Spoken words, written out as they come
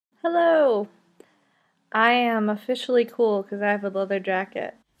Hello! I am officially cool because I have a leather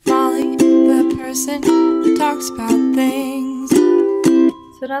jacket. Molly, the person who talks about things.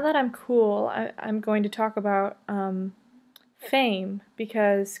 So now that I'm cool, I'm going to talk about fame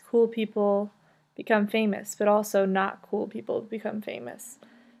because cool people become famous, but also not cool people become famous.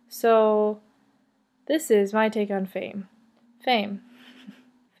 So this is my take on fame. Fame.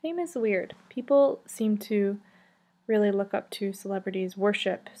 Fame is weird. People seem to really look up to celebrities,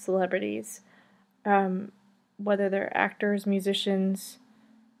 worship celebrities, um, whether they're actors, musicians,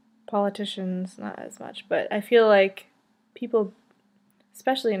 politicians, not as much, but I feel like people,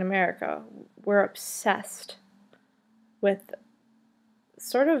 especially in America, we're obsessed with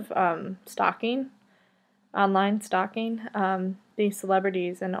sort of stalking, online stalking, these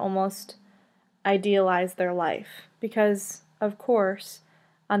celebrities and almost idealize their life. Because, of course,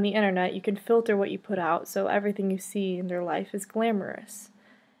 on the internet, you can filter what you put out, so everything you see in their life is glamorous.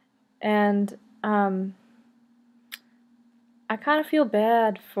 And I kind of feel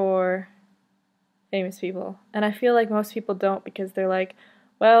bad for famous people. And I feel like most people don't because they're like,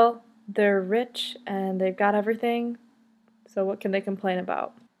 well, they're rich and they've got everything, so what can they complain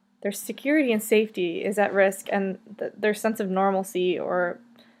about? Their security and safety is at risk, and their sense of normalcy or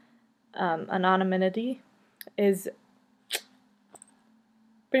anonymity is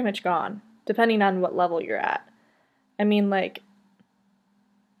pretty much gone, depending on what level you're at. I mean, like,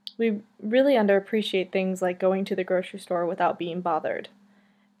 we really underappreciate things like going to the grocery store without being bothered.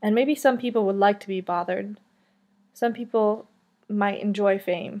 And maybe some people would like to be bothered. Some people might enjoy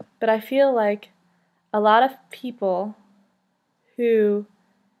fame, but I feel like a lot of people who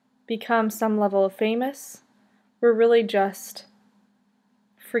become some level of famous were really just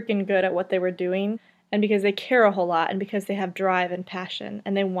freaking good at what they were doing, and because they care a whole lot, and because they have drive and passion,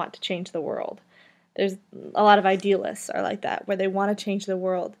 and they want to change the world. There's a lot of idealists are like that, where they want to change the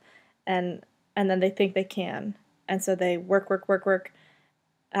world, and then they think they can, and so they work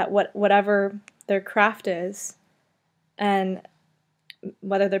at whatever their craft is, and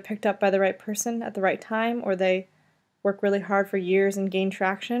whether they're picked up by the right person at the right time or they work really hard for years and gain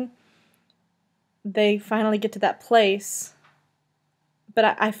traction, they finally get to that place.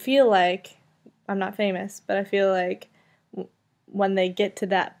 But I feel like, I'm not famous, but I feel like when they get to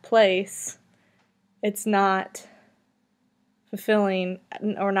that place, it's not fulfilling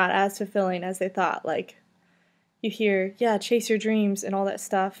or not as fulfilling as they thought. Like, you hear, yeah, chase your dreams and all that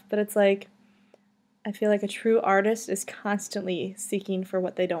stuff, but it's like, I feel like a true artist is constantly seeking for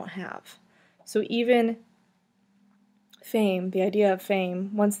what they don't have. So even fame, the idea of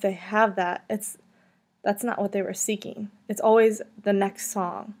fame, once they have that, that's not what they were seeking. It's always the next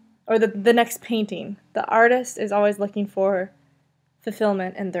song or the next painting. The artist is always looking for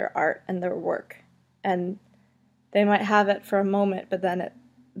fulfillment in their art and their work. And they might have it for a moment, but then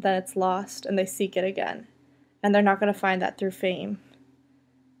it's lost and they seek it again. And they're not going to find that through fame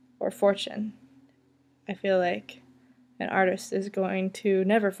or fortune. I feel like an artist is going to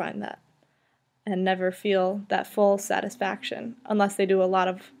never find that and never feel that full satisfaction unless they do a lot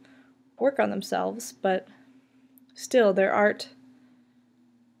of work on themselves, but still their art.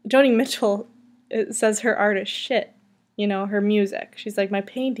 Joni Mitchell, it says her art is shit. You know, her music. She's like, my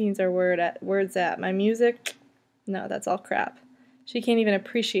paintings are words at. My music, no, that's all crap. She can't even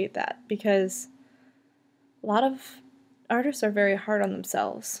appreciate that because a lot of artists are very hard on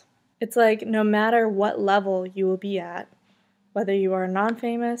themselves. It's like no matter what level you will be at, whether you are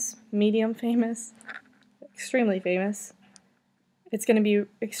non-famous, medium famous, extremely famous, it's going to be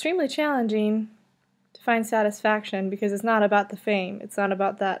extremely challenging to find satisfaction because it's not about the fame. It's not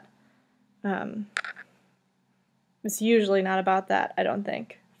about that. It's usually not about that, I don't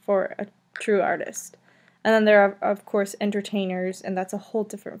think, for a true artist. And then there are, of course, entertainers, and that's a whole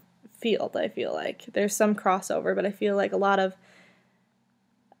different field, I feel like. There's some crossover, but I feel like a lot of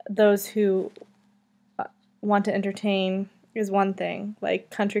those who want to entertain is one thing, like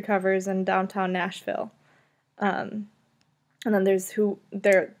country covers in downtown Nashville. And then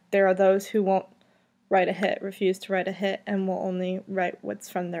there are those who won't write a hit, refuse to write a hit, and will only write what's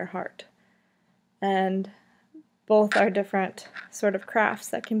from their heart. And both are different sort of crafts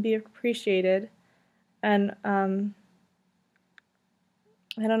that can be appreciated. And I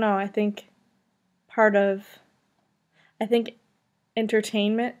don't know, I think I think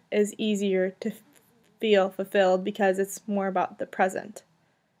entertainment is easier to feel fulfilled because it's more about the present,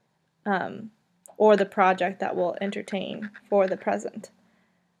 or the project that will entertain for the present.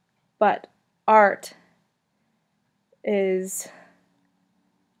 But art is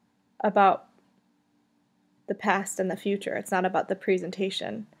about the past and the future. It's not about the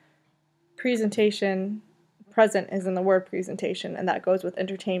presentation. Presentation present is in the word presentation, and that goes with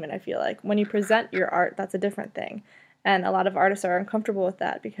entertainment, I feel like. When you present your art, that's a different thing. And a lot of artists are uncomfortable with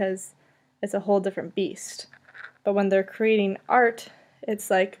that because it's a whole different beast. But when they're creating art,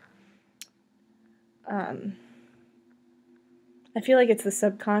 it's like, I feel like it's the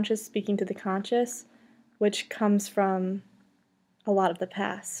subconscious speaking to the conscious, which comes from a lot of the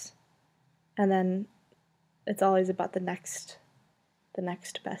past. And then it's always about the next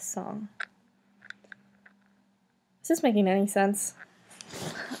best song. Is this making any sense?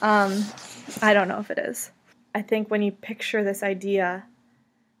 I don't know if it is. I think when you picture this idea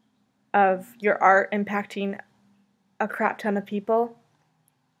of your art impacting a crap ton of people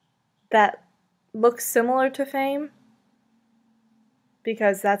that looks similar to fame,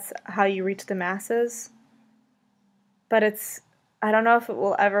 because that's how you reach the masses, but I don't know if it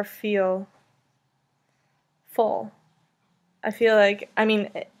will ever feel full. I feel like,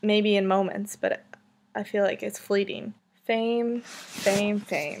 maybe in moments, but I feel like it's fleeting. Fame.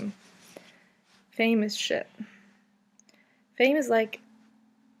 Fame is shit. Fame is like,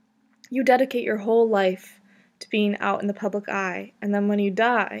 you dedicate your whole life to being out in the public eye, and then when you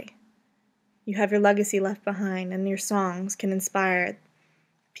die, you have your legacy left behind, and your songs can inspire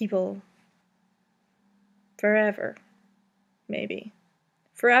people forever, maybe.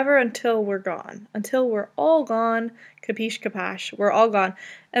 Forever until we're gone. Until we're all gone, capiche capash, we're all gone.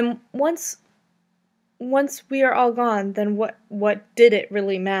 And once we are all gone, then what did it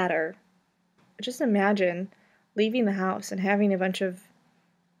really matter? Just imagine leaving the house and having a bunch of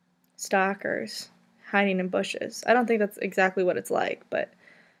stalkers hiding in bushes. I don't think that's exactly what it's like, but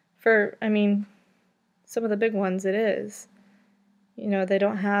some of the big ones it is. They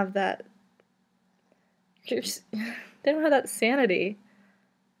don't have that sanity.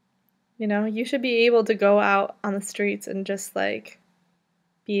 You should be able to go out on the streets and just like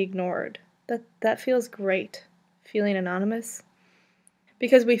be ignored. That feels great, feeling anonymous.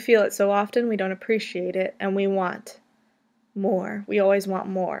 Because we feel it so often, we don't appreciate it, and we want more. We always want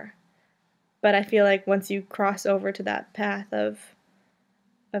more. But I feel like once you cross over to that path of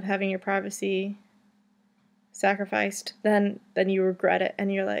having your privacy sacrificed, then you regret it,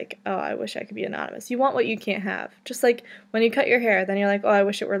 and you're like, oh, I wish I could be anonymous. You want what you can't have. Just like when you cut your hair, then you're like, oh, I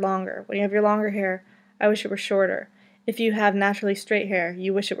wish it were longer. When you have your longer hair, I wish it were shorter. If you have naturally straight hair,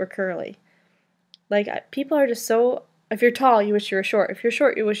 you wish it were curly. Like, people are just so, if you're tall, you wish you were short. If you're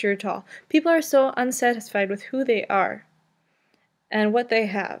short, you wish you were tall. People are so unsatisfied with who they are and what they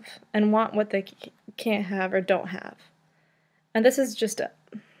have, and want what they can't have or don't have. And this is just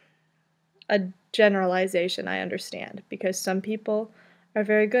a generalization, I understand, because some people are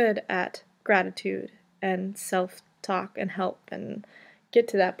very good at gratitude and self-talk and help and get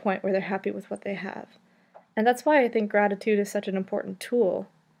to that point where they're happy with what they have. And that's why I think gratitude is such an important tool,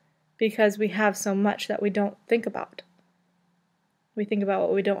 because we have so much that we don't think about. We think about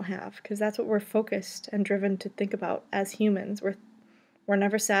what we don't have, because that's what we're focused and driven to think about as humans. We're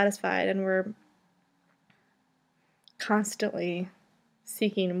never satisfied, and we're constantly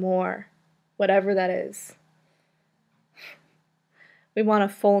seeking more, whatever that is. We want a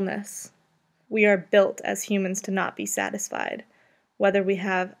fullness. We are built as humans to not be satisfied, whether we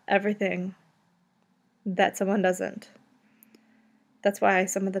have everything that someone doesn't. That's why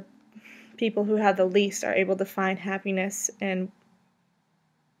some of the people who have the least are able to find happiness in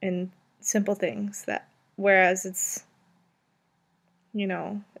simple things, whereas it's,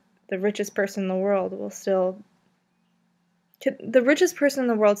 the richest person in the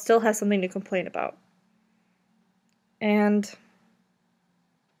world still has something to complain about. And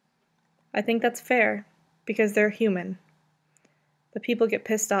I think that's fair, because they're human. But people get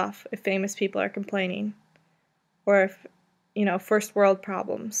pissed off if famous people are complaining, or if, first world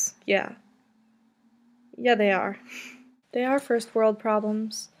problems. Yeah, they are. They are first world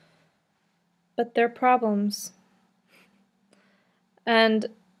problems, but they're problems. And,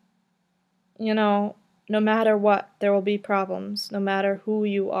 no matter what, there will be problems, no matter who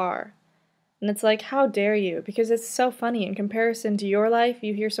you are. And it's like, how dare you? Because it's so funny. In comparison to your life,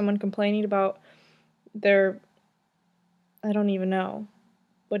 you hear someone complaining about their, I don't even know,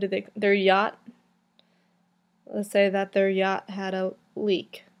 their yacht? Let's say that their yacht had a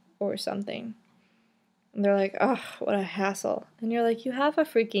leak or something. And they're like, oh, what a hassle. And you're like, you have a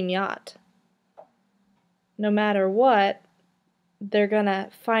freaking yacht. No matter what, they're gonna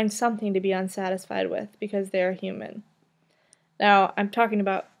find something to be unsatisfied with, because they're human. Now, I'm talking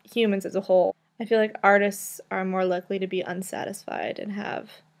about humans as a whole. I feel like artists are more likely to be unsatisfied and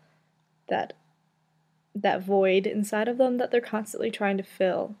have that void inside of them that they're constantly trying to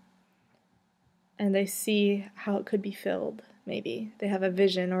fill. And they see how it could be filled, maybe. They have a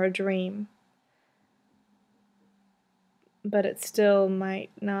vision or a dream. but it still might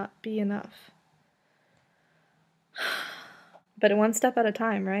not be enough. But one step at a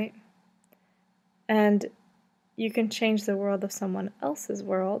time, right? And you can change the world of someone else's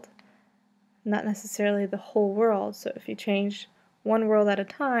world, not necessarily the whole world. So if you change one world at a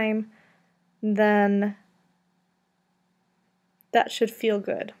time, then that should feel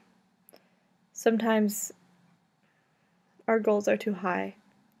good. Sometimes our goals are too high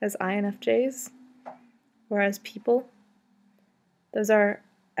as INFJs or as people. Those are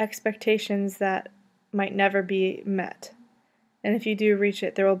expectations that might never be met. And if you do reach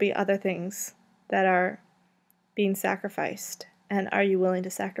it, there will be other things that are being sacrificed. And are you willing to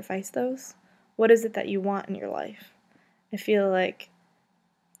sacrifice those? What is it that you want in your life? I feel like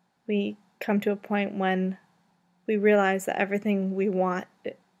we come to a point when we realize that everything we want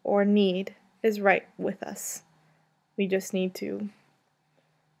or need is right with us. We just need to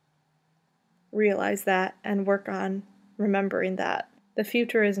realize that and work on remembering that. The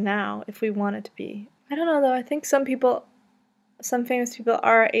future is now if we want it to be. I don't know though, I think some famous people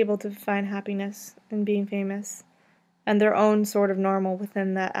are able to find happiness in being famous and their own sort of normal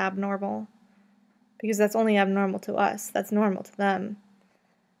within that abnormal. Because that's only abnormal to us, that's normal to them.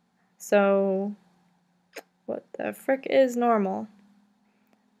 So, what the frick is normal?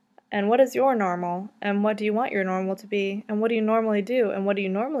 And what is your normal? And what do you want your normal to be? And what do you normally do? And what do you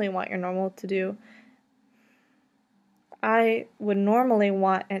normally want your normal to do? I would normally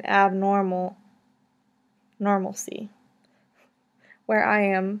want an abnormal normalcy, where I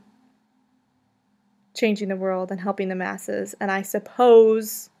am changing the world and helping the masses, and I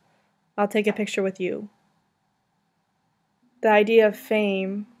suppose I'll take a picture with you. The idea of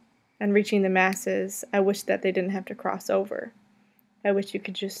fame and reaching the masses, I wish that they didn't have to cross over. I wish you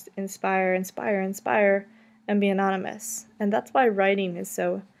could just inspire, and be anonymous. And that's why writing is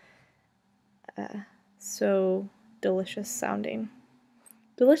so delicious sounding.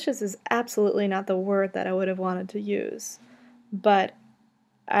 Delicious is absolutely not the word that I would have wanted to use, but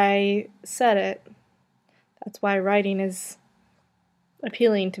I said it. That's why writing is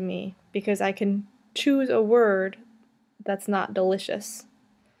appealing to me, because I can choose a word that's not delicious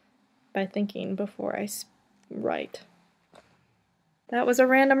by thinking before I write. That was a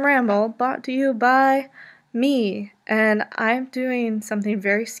random ramble brought to you by me, and I'm doing something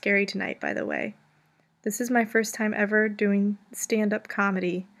very scary tonight, by the way. This is my first time ever doing stand-up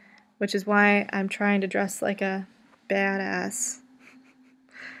comedy, which is why I'm trying to dress like a badass,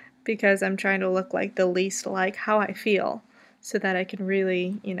 because I'm trying to look like the least like how I feel, so that I can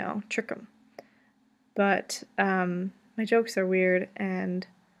really, trick them. But my jokes are weird, and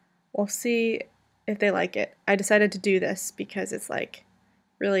we'll see if they like it. I decided to do this because it's like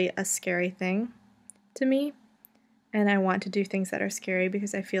really a scary thing to me, and I want to do things that are scary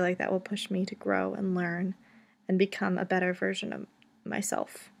because I feel like that will push me to grow and learn and become a better version of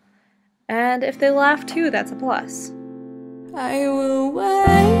myself. And if they laugh too, that's a plus. I will wait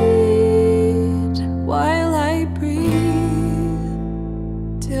while I breathe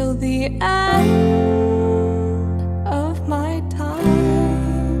till the end.